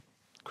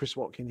Chris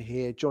Watkin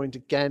here, joined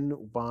again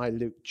by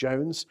Luke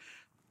Jones,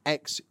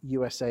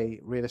 ex-USA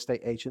real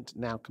estate agent,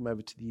 now come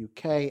over to the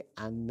UK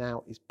and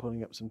now is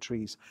pulling up some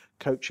trees,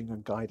 coaching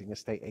and guiding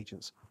estate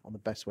agents on the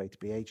best way to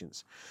be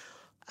agents.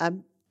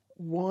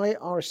 Why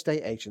are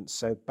estate agents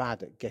so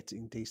bad at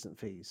getting decent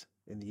fees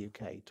in the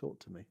UK? Talk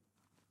to me.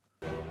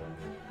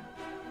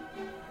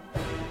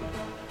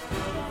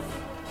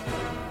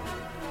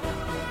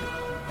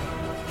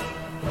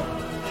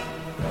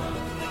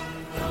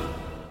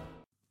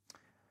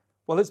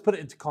 Well, let's put it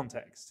into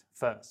context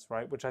first,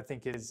 right? Which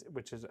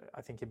is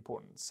I think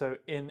important. So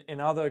in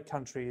other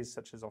countries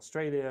such as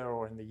Australia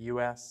or in the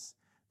US,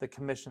 the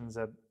commissions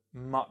are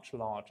much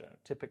larger,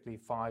 typically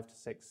 5 to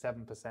 6,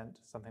 7%,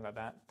 something like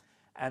that.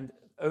 And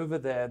over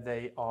there,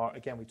 they are,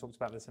 again, we talked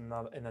about this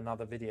in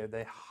another video,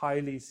 they're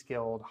highly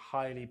skilled,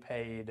 highly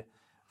paid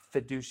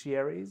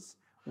fiduciaries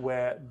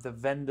where the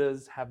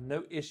vendors have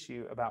no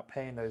issue about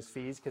paying those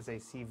fees because they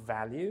see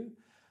value.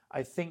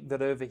 I think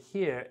that over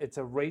here, it's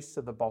a race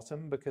to the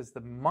bottom because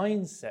the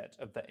mindset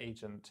of the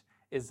agent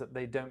is that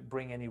they don't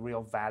bring any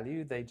real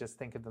value. They just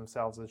think of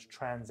themselves as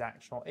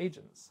transactional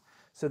agents.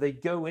 So they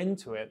go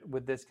into it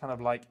with this kind of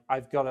like,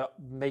 I've got to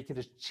make it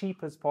as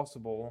cheap as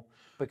possible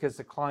because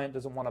the client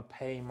doesn't want to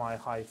pay my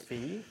high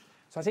fee.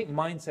 So I think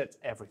mindset's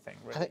everything,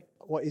 really. I think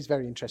what is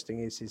very interesting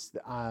is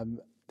that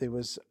there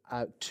was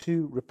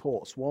 2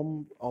 reports,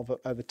 one of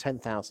over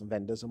 10,000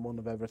 vendors and one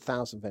of over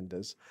 1,000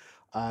 vendors,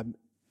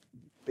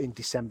 in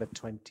December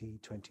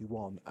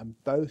 2021,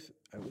 and both,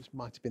 it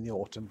might have been the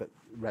autumn, but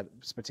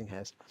splitting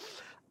hairs.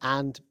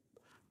 And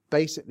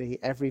basically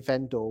every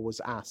vendor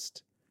was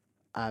asked,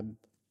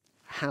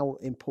 how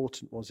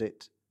important was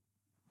it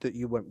that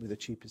you went with the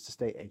cheapest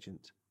estate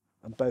agent?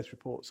 And both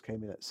reports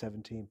came in at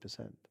 17%.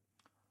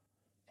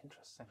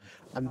 Interesting.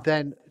 And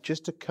then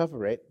just to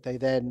cover it, they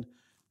then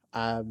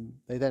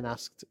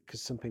asked,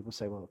 because some people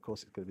say, well, of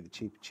course it's going to be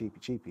the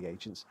cheapy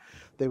agents.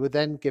 They were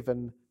then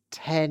given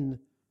 10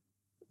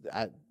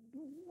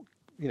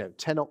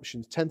 10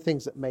 options, 10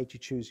 things that made you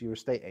choose your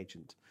estate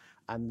agent.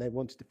 And they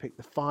wanted to pick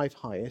the 5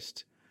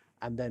 highest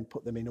and then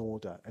put them in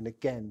order. And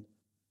again,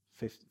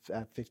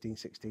 15,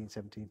 16,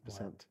 17%.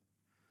 Wow.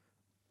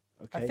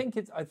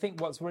 Okay. I think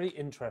what's really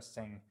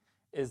interesting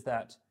is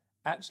that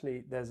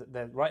actually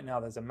right now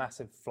there's a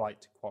massive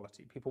flight to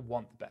quality. People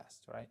want the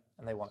best, right?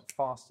 And they want it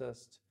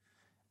fastest.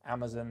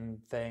 Amazon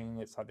thing,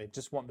 it's like they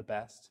just want the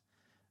best.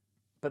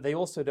 But they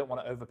also don't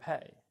want to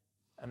overpay.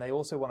 And they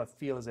also want to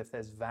feel as if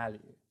there's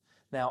value.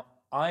 Now,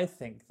 I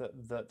think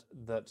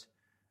that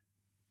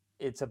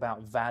it's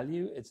about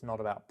value, it's not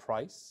about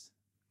price.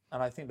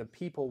 And I think that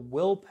people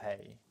will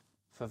pay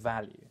for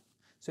value.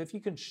 So if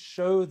you can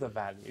show the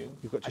value,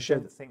 you've got to I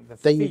don't think the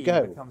there fee you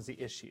go. becomes the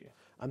issue.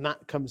 And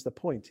that comes the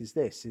point, is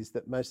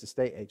that most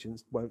estate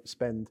agents won't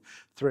spend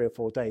 3 or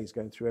 4 days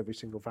going through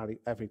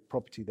every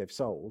property they've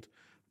sold,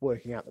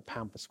 working out the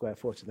pound per square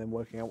foot and then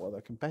working out what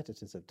their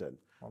competitors have done.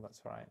 Well,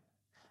 that's right.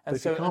 But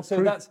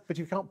if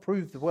you can't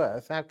prove the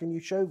worth, how can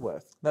you show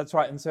worth? That's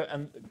right.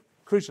 And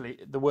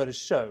crucially, the word is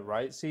show,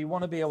 right? So you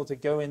want to be able to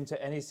go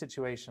into any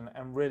situation,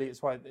 and really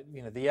it's why,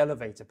 the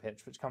elevator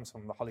pitch, which comes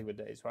from the Hollywood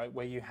days, right?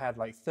 Where you had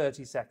like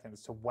 30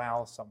 seconds to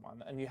wow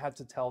someone and you had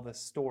to tell this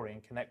story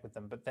and connect with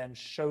them, but then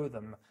show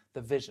them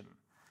the vision.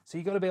 So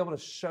you've got to be able to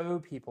show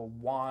people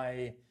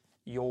why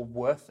you're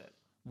worth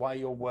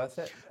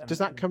it, Does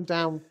that come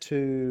down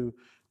to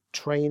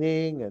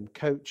training and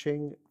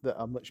coaching that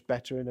are much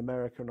better in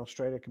America and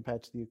Australia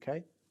compared to the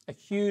UK? A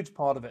huge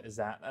part of it is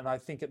that, and I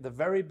think at the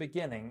very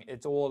beginning,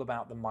 it's all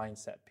about the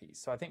mindset piece.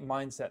 So I think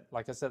mindset,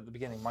 like I said at the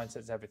beginning,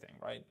 mindset's everything,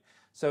 right?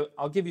 So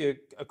I'll give you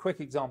a quick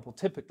example,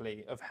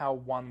 typically, of how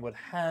one would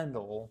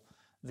handle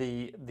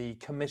the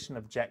commission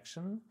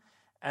objection.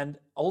 And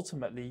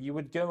ultimately, you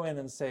would go in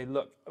and say,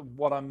 look,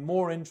 what I'm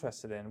more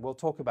interested in, we'll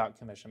talk about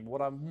commission, but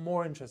what I'm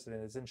more interested in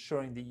is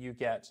ensuring that you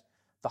get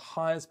the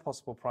highest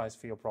possible price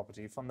for your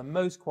property from the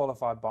most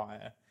qualified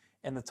buyer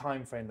in the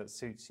time frame that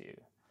suits you.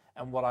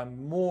 And what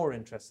I'm more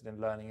interested in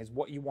learning is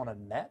what you want to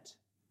net,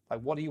 like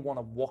what do you want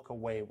to walk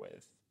away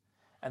with?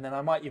 And then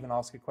I might even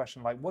ask a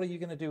question like, what are you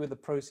going to do with the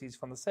proceeds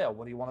from the sale?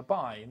 What do you want to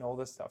buy? And all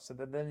this stuff. So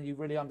that then you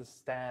really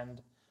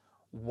understand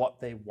what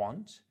they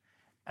want.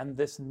 And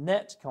this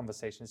net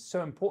conversation is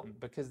so important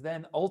because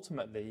then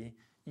ultimately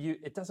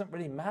it doesn't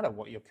really matter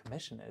what your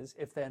commission is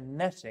if they're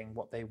netting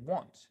what they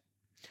want.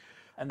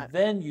 And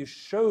then you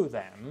show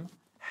them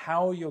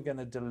how you're going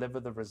to deliver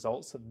the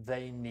results that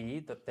they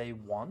need, that they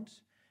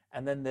want.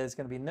 And then there's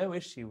going to be no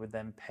issue with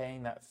them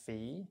paying that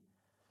fee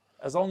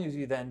as long as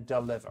you then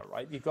deliver,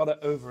 right? You've got to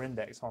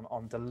over-index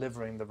on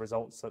delivering the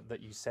results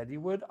that you said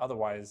you would.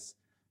 Otherwise,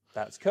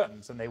 that's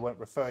curtains and they won't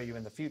refer you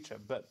in the future.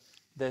 But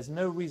there's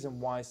no reason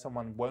why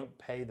someone won't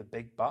pay the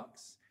big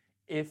bucks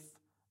if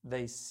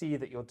they see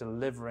that you're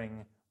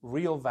delivering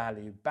real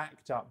value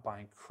backed up by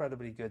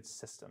incredibly good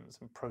systems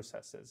and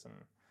processes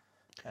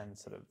and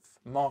sort of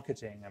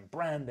marketing and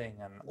branding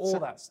and all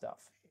that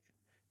stuff.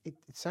 It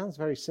sounds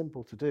very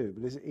simple to do,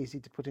 but is it easy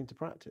to put into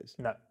practice?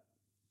 No.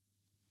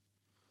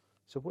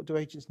 So what do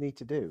agents need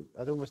to do?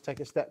 I'd almost take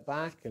a step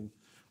back and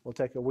will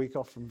take a week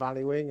off from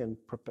valuing and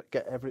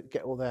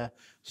get all their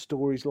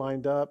stories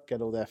lined up,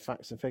 get all their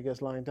facts and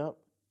figures lined up?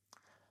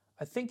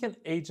 I think an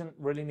agent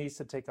really needs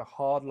to take a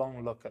hard,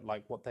 long look at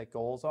like what their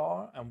goals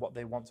are and what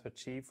they want to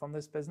achieve from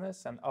this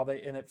business. And are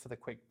they in it for the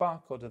quick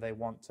buck, or do they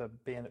want to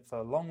be in it for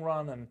the long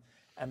run?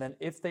 And then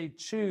if they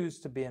choose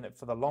to be in it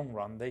for the long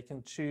run, they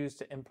can choose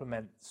to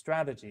implement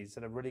strategies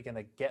that are really going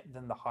to get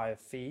them the higher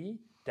fee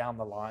down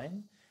the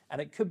line. And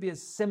it could be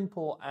as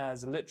simple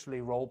as literally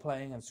role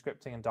playing and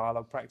scripting and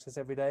dialogue practice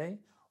every day,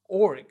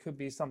 or it could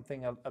be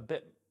something a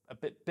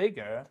bit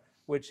bigger,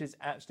 which is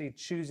actually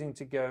choosing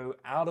to go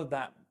out of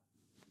that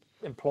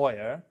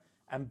employer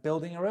and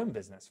building your own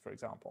business, for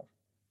example.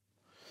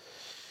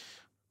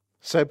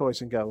 So,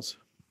 boys and girls,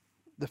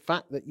 the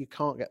fact that you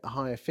can't get the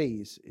higher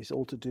fees is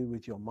all to do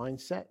with your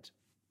mindset,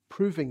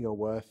 proving your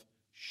worth,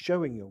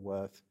 showing your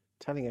worth,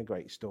 telling a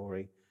great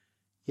story.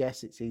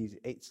 Yes, it's easy.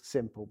 It's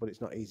simple, but it's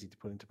not easy to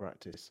put into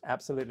practice.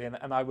 Absolutely,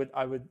 and I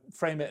would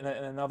frame it in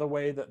another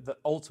way that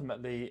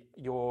ultimately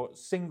your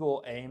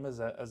single aim as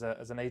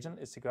an agent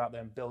is to go out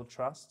there and build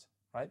trust,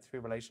 right,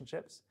 through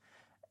relationships,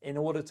 in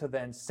order to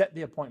then set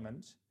the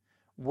appointment.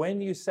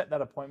 When you set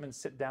that appointment,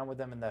 sit down with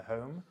them in their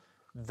home,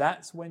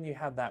 that's when you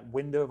have that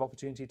window of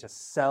opportunity to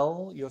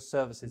sell your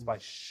services by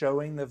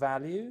showing the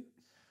value.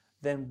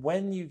 Then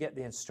when you get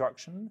the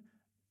instruction,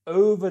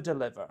 over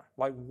deliver,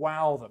 like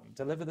wow them,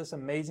 deliver this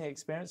amazing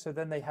experience, so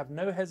then they have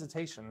no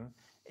hesitation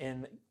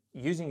in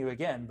using you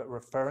again, but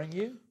referring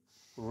you,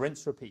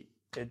 rinse, repeat.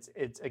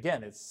 It's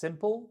again, it's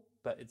simple,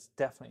 but it's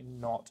definitely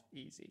not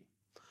easy.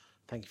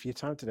 Thank you for your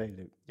time today,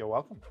 Luke. You're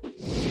welcome.